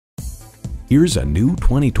Here's a new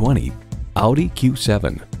 2020 Audi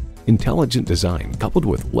Q7. Intelligent design coupled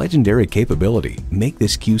with legendary capability make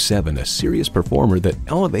this Q7 a serious performer that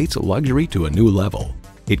elevates luxury to a new level.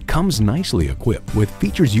 It comes nicely equipped with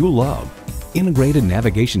features you love. Integrated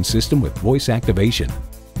navigation system with voice activation,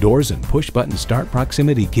 doors and push-button start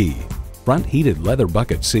proximity key, front heated leather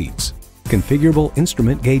bucket seats, configurable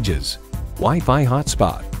instrument gauges, Wi-Fi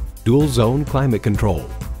hotspot, dual zone climate control,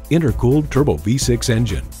 intercooled turbo V6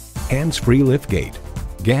 engine, hands-free liftgate,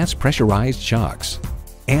 gas pressurized shocks,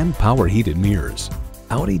 and power heated mirrors.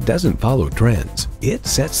 Audi doesn't follow trends, it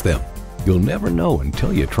sets them. You'll never know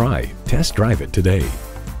until you try. Test drive it today.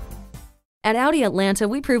 At Audi Atlanta,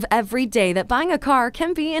 we prove every day that buying a car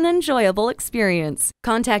can be an enjoyable experience.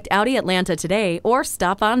 Contact Audi Atlanta today or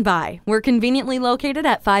stop on by. We're conveniently located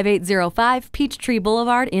at 5805 Peachtree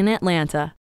Boulevard in Atlanta.